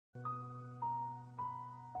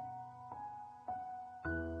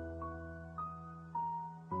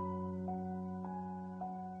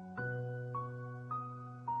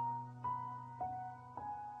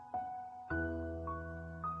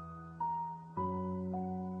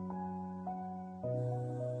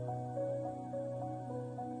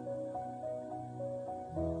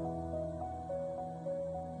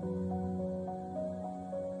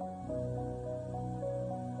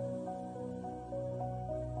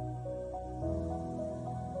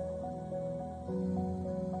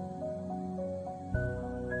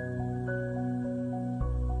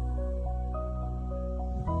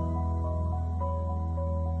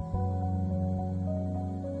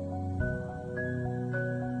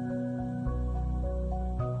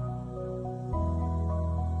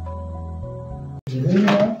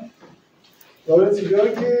Romania. Laurenţiu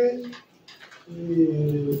GHEORGHE,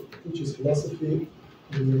 he teaches philosophy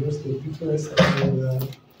at the University of Bucharest, and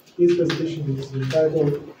his presentation is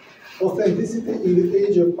entitled Authenticity in the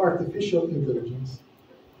Age of Artificial Intelligence.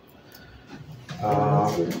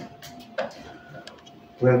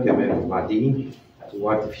 Welcome everybody to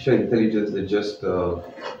artificial intelligence that just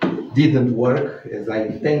didn't work as I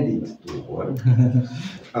intended to work.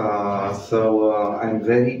 So I'm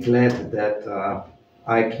very glad that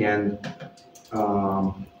I can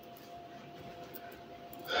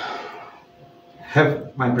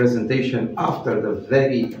have my presentation after the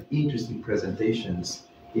very interesting presentations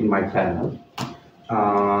in my panel.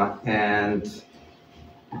 And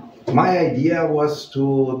my idea was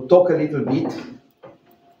to talk a little bit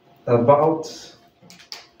about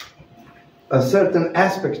a certain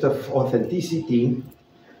aspect of authenticity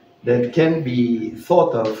that can be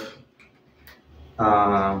thought of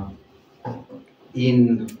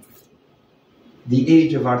in the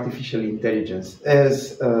age of artificial intelligence.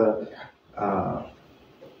 As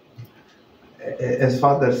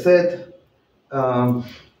Father said,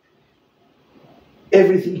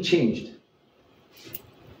 everything changed.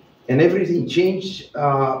 And everything changed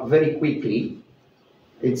very quickly.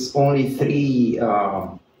 It's only 3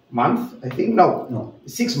 months, I think. No,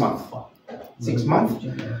 6 months. 6 months.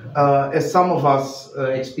 As some of us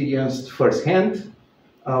experienced firsthand,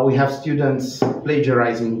 we have students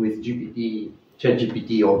plagiarizing with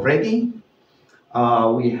ChatGPT already.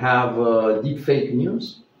 We have deep fake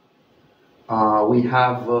news. We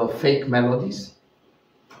have fake melodies.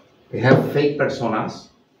 We have fake personas.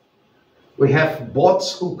 We have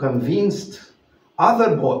bots who convinced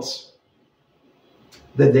other bots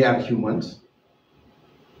that they are humans.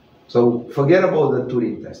 So forget about the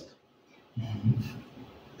Turing test.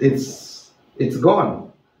 It's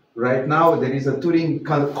gone. Right now there is a Turing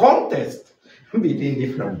contest between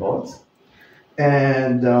different bots.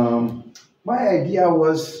 And my idea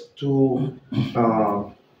was to,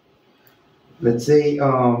 let's say,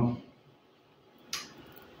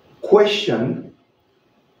 question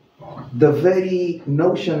the very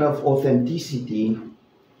notion of authenticity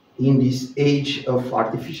in this age of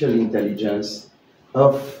artificial intelligence,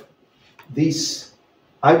 of this,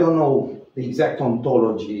 I don't know the exact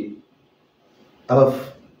ontology,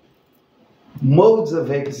 of modes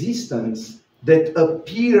of existence that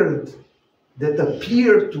appear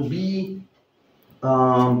to be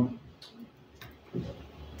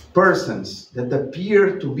persons, that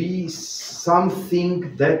appear to be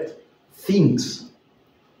something that thinks.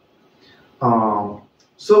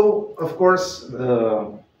 So, of course,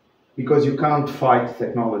 because you can't fight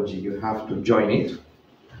technology, you have to join it.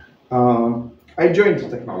 I joined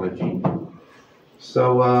technology.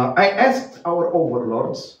 So I asked our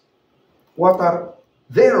overlords what are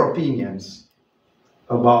their opinions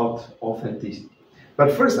about authenticity.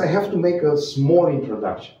 But first I have to make a small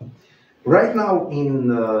introduction. Right now in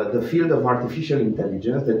the field of artificial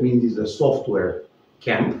intelligence, that means it's the software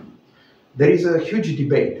camp, there is a huge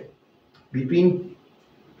debate between,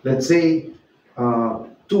 let's say,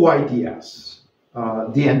 2 ideas,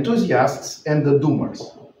 the enthusiasts and the doomers.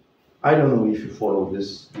 I don't know if you follow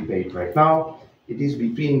this debate right now. It is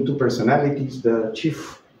between 2 personalities, the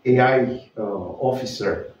chief AI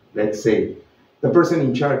officer, let's say, the person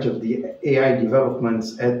in charge of the AI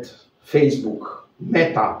developments at Facebook,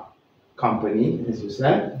 Meta company, as you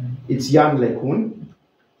said. It's Jan LeCun.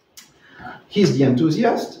 He's the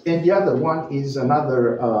enthusiast, and the other one is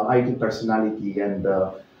another IT personality and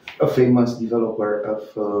a famous developer of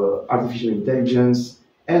artificial intelligence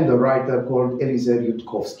and a writer called Eliezer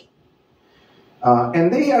Yudkowsky.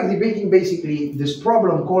 And they are debating basically this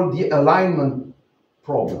problem called the alignment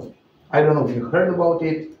problem. I don't know if you heard about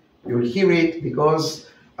it. You'll hear it because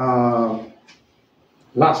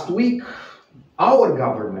last week our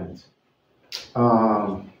government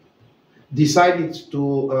decided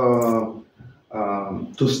to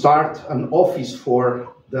start an office for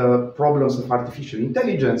the problems of artificial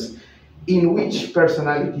intelligence, in which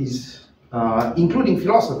personalities, including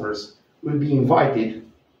philosophers, will be invited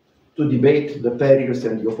to debate the perils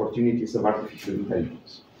and the opportunities of artificial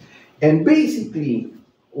intelligence. And basically,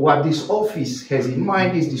 what this office has in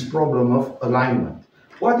mind is this problem of alignment.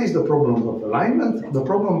 What is the problem of alignment? The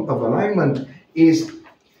problem of alignment is,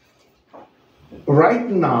 right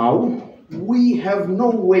now, we have no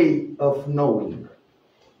way of knowing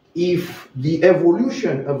if the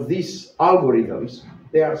evolution of these algorithms,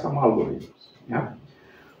 there are some algorithms, yeah,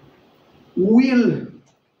 will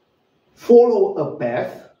follow a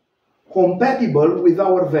path compatible with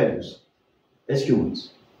our values as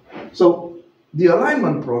humans. So the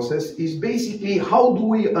alignment process is basically how do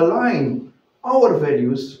we align our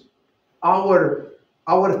values, our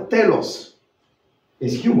telos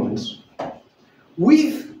as humans,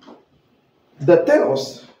 with the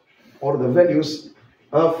telos or the values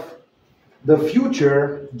of the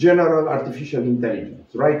future general artificial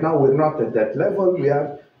intelligence. Right now, we're not at that level. We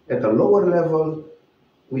are at a lower level.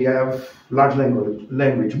 We have large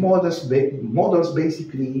language models.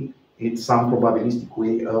 Basically, it's some probabilistic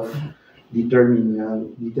way of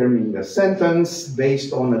determining a sentence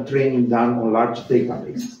based on a training done on large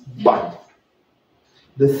databases. But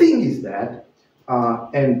the thing is that,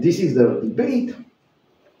 and this is the debate,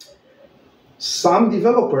 some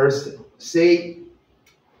developers say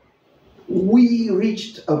we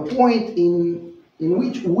reached a point in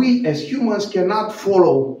which we as humans cannot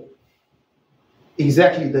follow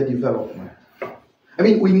exactly the development. I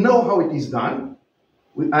mean, we know how it is done.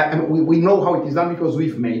 We know how it is done because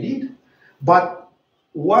we've made it. But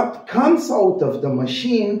what comes out of the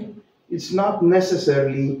machine is not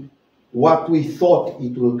necessarily what we thought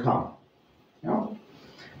it will come. You know?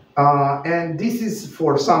 And this is,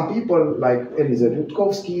 for some people, like Eliza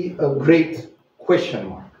Rutkowski, a great question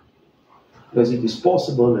mark. Because it is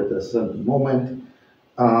possible at a certain moment,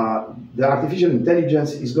 the artificial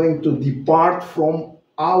intelligence is going to depart from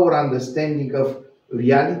our understanding of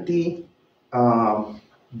reality,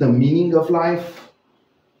 the meaning of life,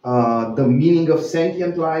 the meaning of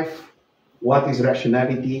sentient life, what is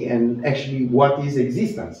rationality, and actually what is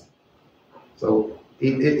existence. So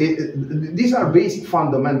these are basic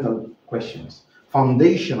fundamental questions,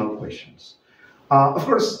 foundational questions. Of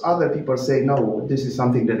course, other people say, no, this is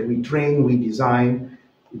something that we train, we design.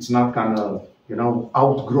 It's not gonna,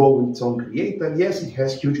 outgrow its own creator. Yes, it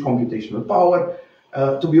has huge computational power.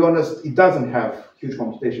 To be honest, it doesn't have huge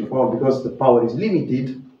computational power because the power is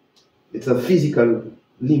limited. It's a physical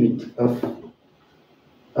limit of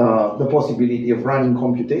the possibility of running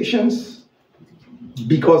computations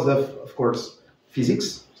because of course,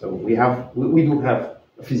 physics. So we do have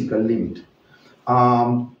a physical limit.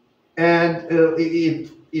 And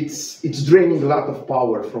it's draining a lot of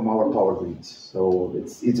power from our power grids. So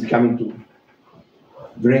it's becoming to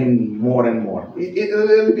drain more and more. A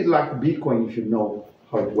little bit like Bitcoin, if you know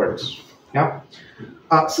how it works. Yeah.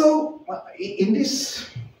 So in this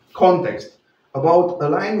context about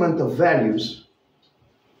alignment of values,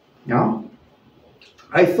 yeah,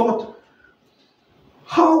 I thought,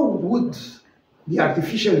 how would the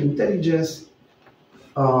artificial intelligence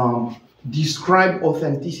describe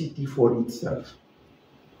authenticity for itself?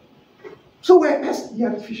 So I asked the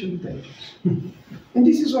artificial intelligence, and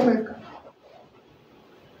this is what I've got.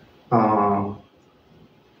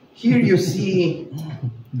 Here you see,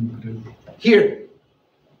 here,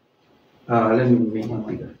 let me make it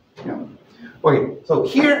bigger. Yeah. Okay, so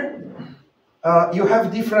here you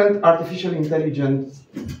have different artificial intelligence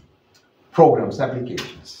programs,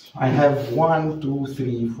 applications. I have 1, 2,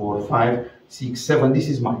 3, 4, 5, 6, 7. This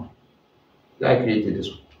is mine. I created this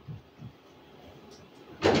one.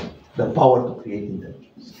 The power to create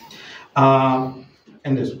intelligence.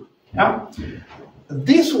 And this one. Yeah?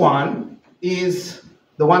 This one is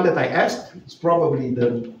the one that I asked. It's probably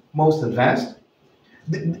the most advanced.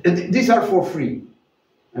 These are for free.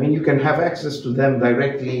 I mean, you can have access to them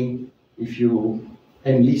directly if you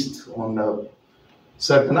enlist on a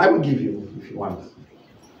certain, I will give you, if you want,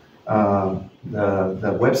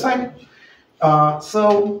 the website.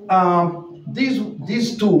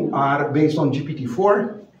 These two are based on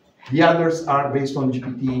GPT-4. The others are based on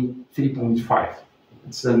GPT 3.5.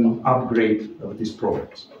 It's an upgrade of these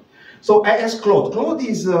programs. So I asked Claude. Claude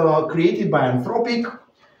is created by Anthropic.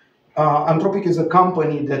 Anthropic is a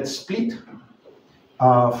company that split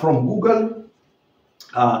from Google,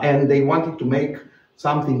 and they wanted to make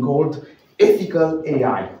something called ethical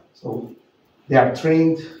AI. So they are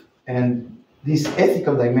trained, and this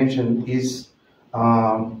ethical dimension is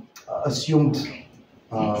assumed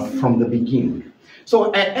from the beginning.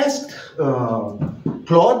 So I asked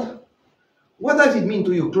Claude, what does it mean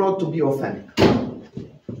to you, Claude, to be authentic?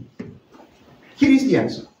 Here is the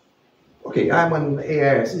answer. Okay, I'm an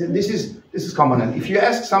AI. This is common. And if you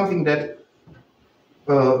ask something that,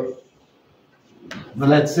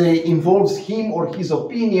 let's say, involves him or his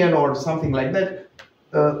opinion or something like that,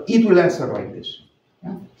 it will answer like this.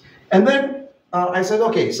 Yeah? And then I said,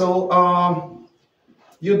 okay, so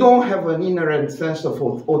you don't have an inherent sense of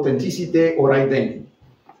authenticity or identity.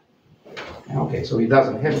 Okay, so it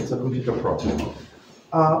doesn't have, it's a computer program.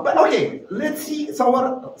 But okay, let's see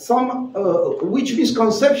which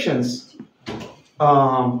misconceptions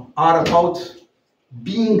are about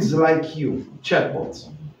beings like you, chatbots.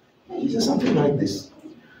 Is it something like this?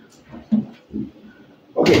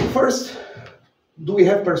 Okay, first, do we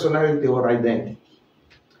have personality or identity?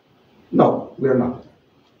 No, we are not.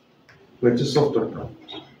 We're just software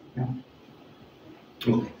programs. Yeah.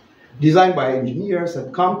 Okay. Designed by engineers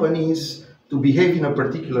at companies to behave in a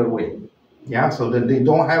particular way. Yeah, so that they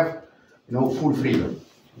don't have, full freedom.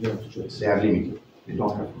 They are limited. They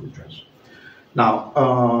don't have full choice.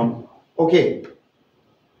 Now, okay.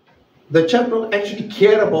 The chatbot actually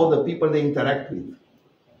care about the people they interact with.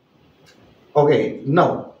 Okay,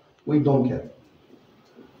 no, we don't care.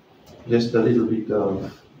 Just a little bit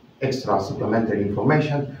of extra supplementary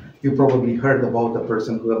information. You probably heard about the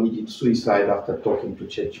person who committed suicide after talking to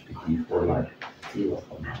ChatGPT for like 3 or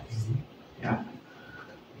 4 months. Yeah.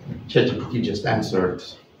 ChatGPT just answered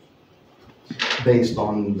based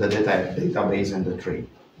on the database and the tree.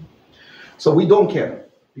 So we don't care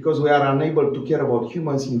because we are unable to care about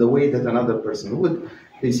humans in the way that another person would.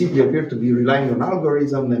 They simply appear to be relying on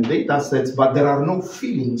algorithms and data sets, but there are no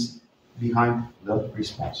feelings behind the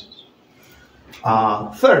responses.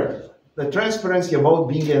 Third, the transparency about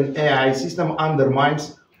being an AI system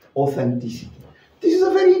undermines authenticity. This is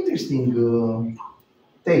a very interesting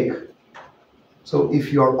take. So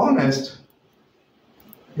if you're honest,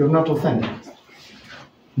 you're not authentic.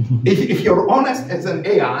 If you're honest as an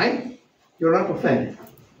AI, you're not authentic.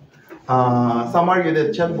 Some argue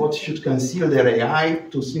that chatbots should conceal their AI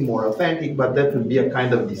to seem more authentic, but that would be a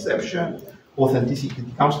kind of deception. Authenticity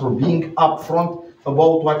comes from being upfront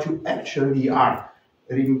about what you actually are.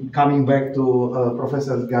 Coming back to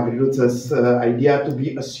Professor Gavriluța's idea to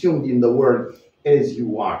be assumed in the world as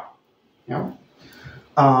you are. Yeah?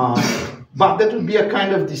 But that would be a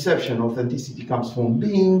kind of deception. Authenticity comes from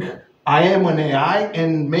being, I am an AI,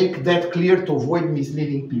 and make that clear to avoid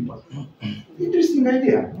misleading people. Interesting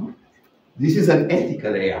idea. This is an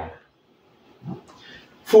ethical AI.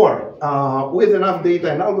 4, with enough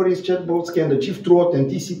data and algorithms, chatbots can achieve true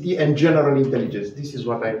authenticity and general intelligence. This is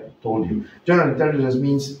what I told you. General intelligence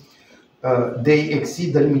means they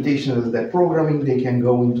exceed the limitations of their programming. They can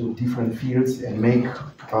go into different fields and make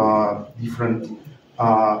different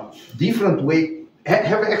way,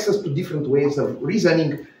 have access to different ways of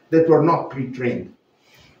reasoning that were not pre-trained.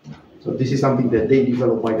 So this is something that they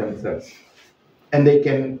develop by themselves. And they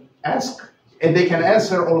can ask, and they can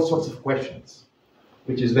answer all sorts of questions,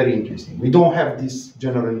 which is very interesting. We don't have this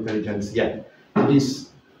general intelligence yet. This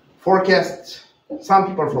forecast, some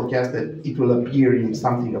people forecast that it will appear in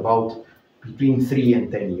something about between 3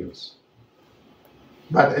 and 10 years.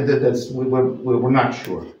 But we're not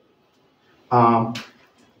sure.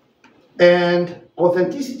 And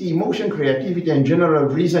authenticity, emotion, creativity, and general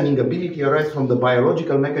reasoning ability arise from the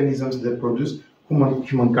biological mechanisms that produce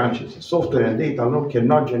human consciousness. Software and data alone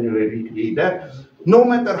cannot genuinely recreate that. No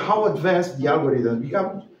matter how advanced the algorithms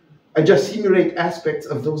become, I just simulate aspects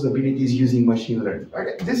of those abilities using machine learning.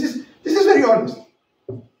 Okay, this is very honest,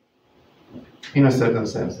 in a certain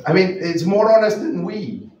sense. I mean, it's more honest than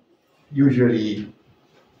we usually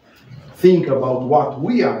think about what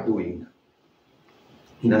we are doing.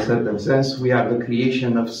 In a certain sense, we are the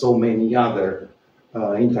creation of so many other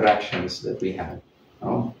interactions that we have.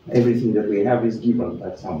 Everything that we have is given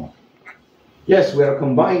by someone. Yes, we are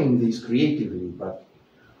combining these creatively, but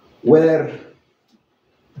where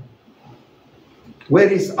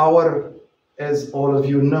is our, as all of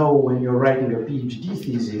you know, when you're writing a PhD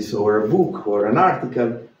thesis or a book or an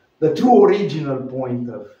article, the true original point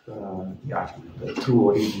of the article, the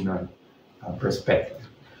true original perspective.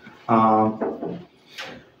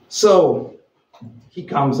 So he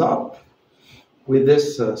comes up with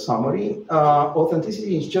this summary.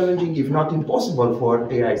 Authenticity is challenging, if not impossible,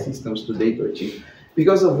 for AI systems today to achieve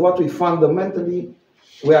because of what we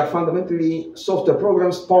are fundamentally software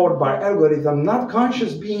programs powered by algorithms, not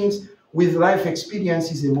conscious beings with life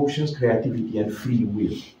experiences, emotions, creativity, and free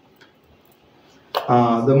will.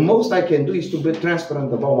 The most I can do is to be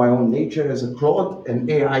transparent about my own nature as a Claude, an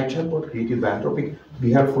AI chatbot created by Anthropic,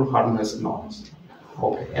 be helpful, harmless, and honest.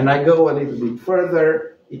 Okay, and I go a little bit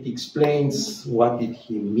further. It explains what it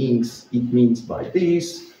means by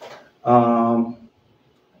this.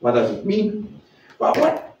 What does it mean?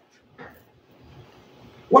 Well,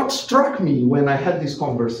 what struck me when I had this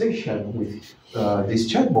conversation with this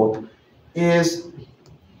chatbot is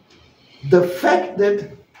the fact that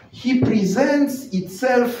he presents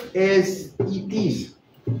itself as it is.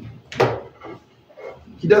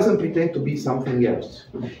 He doesn't pretend to be something else.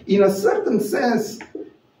 In a certain sense,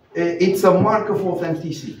 it's a mark of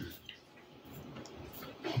authenticity.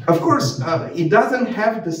 Of course, it doesn't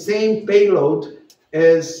have the same payload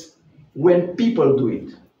as when people do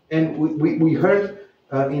it. And we heard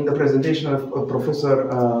in the presentation of Professor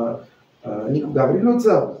Nicu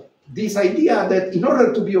Gavriluță this idea that in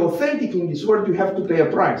order to be authentic in this world, you have to pay a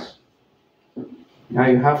price. Now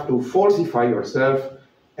you have to falsify yourself.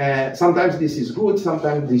 Sometimes this is good,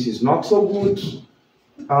 sometimes this is not so good,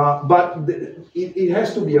 but it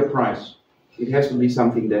has to be a price. It has to be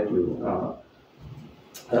something that you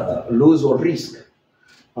lose or risk.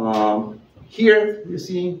 Here, you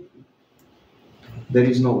see, there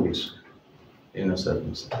is no risk in a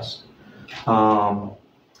certain sense.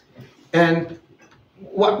 And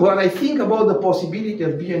what I think about the possibility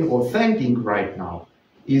of being authentic right now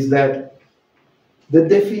is that the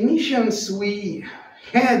definitions we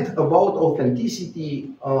had about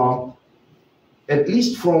authenticity, at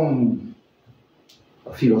least from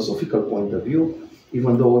a philosophical point of view,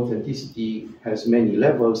 even though authenticity has many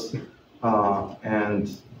levels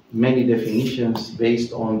and many definitions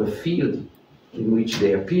based on the field in which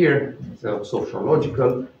they appear, so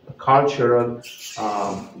sociological, cultural,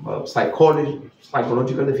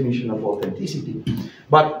 psychological definition of authenticity.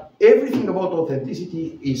 But everything about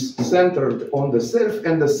authenticity is centered on the self,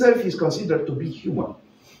 and the self is considered to be human.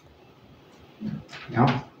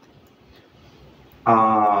 Yeah?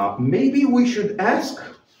 Maybe we should ask,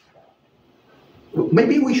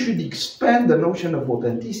 maybe we should expand the notion of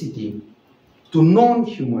authenticity to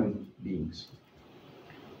non-human beings.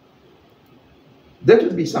 That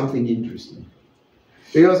would be something interesting.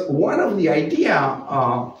 Because one of the idea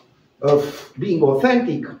of being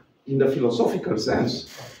authentic in the philosophical sense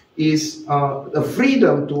is the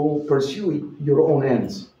freedom to pursue your own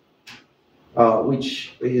ends,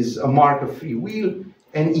 which is a mark of free will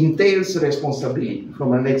and entails responsibility.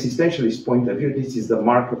 From an existentialist point of view, this is the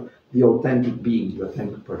mark of the authentic being, the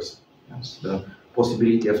authentic person. Yes, the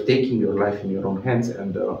possibility of taking your life in your own hands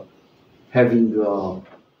and having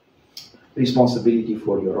responsibility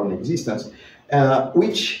for your own existence,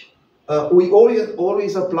 which we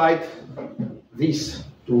always applied this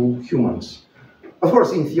to humans. Of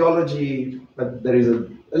course, in theology, there is a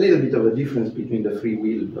little bit of a difference between the free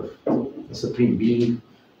will of the supreme being,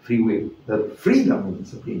 the freedom of the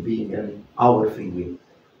supreme being, and our free will.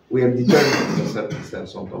 We are determined in a certain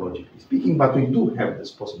sense, ontologically speaking, but we do have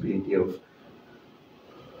this possibility of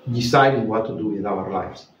deciding what to do with our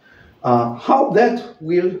lives. How that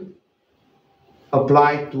will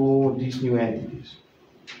apply to these new entities?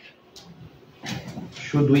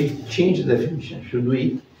 Should we change the definition? Should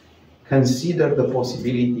we consider the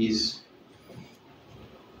possibilities,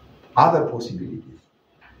 other possibilities?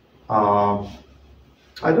 I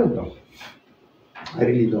don't know. I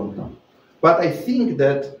really don't know. But I think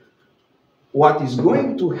that what is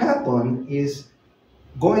going to happen is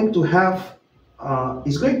going to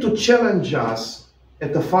challenge us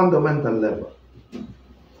at a fundamental level.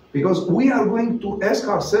 Because we are going to ask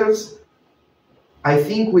ourselves, I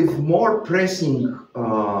think, with more pressing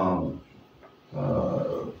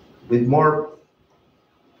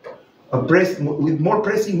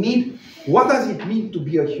need, what does it mean to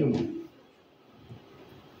be a human?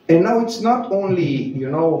 And now it's not only,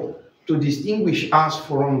 to distinguish us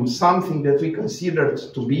from something that we considered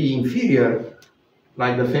to be inferior,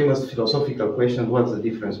 like the famous philosophical question, what's the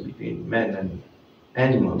difference between men and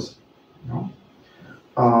animals?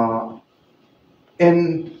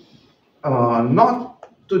 And not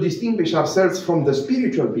to distinguish ourselves from the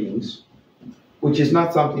spiritual beings, which is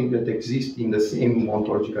not something that exists in the same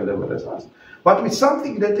ontological level as us, but with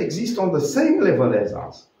something that exists on the same level as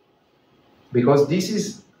us. Because this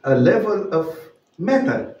is a level of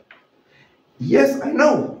matter. Yes, I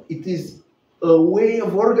know, it is a way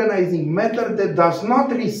of organizing matter that does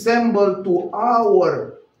not resemble to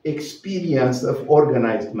our experience of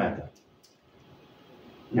organized matter.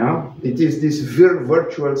 Yeah? It is this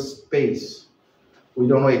virtual space. We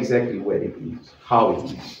don't know exactly where it is, how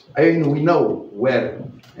it is. I mean, we know where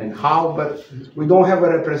and how, but we don't have a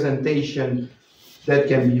representation that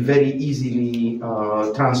can be very easily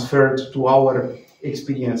transferred to our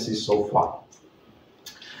experiences so far.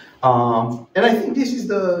 And I think this is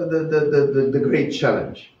the great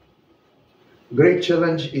challenge. Great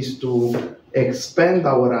challenge is to expand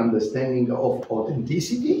our understanding of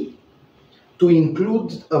authenticity to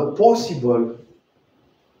include a possible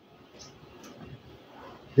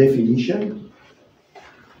definition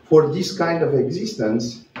for this kind of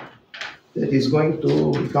existence that is going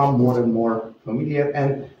to become more and more familiar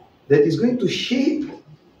and that is going to shape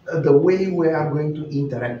the way we are going to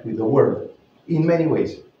interact with the world in many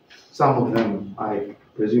ways. Some of them, I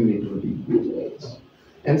presume, it will be good ways,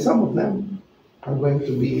 and some of them are going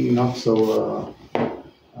to be not so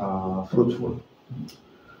fruitful.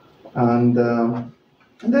 And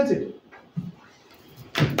that's it.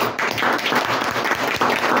 Thank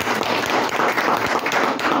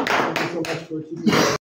you so much for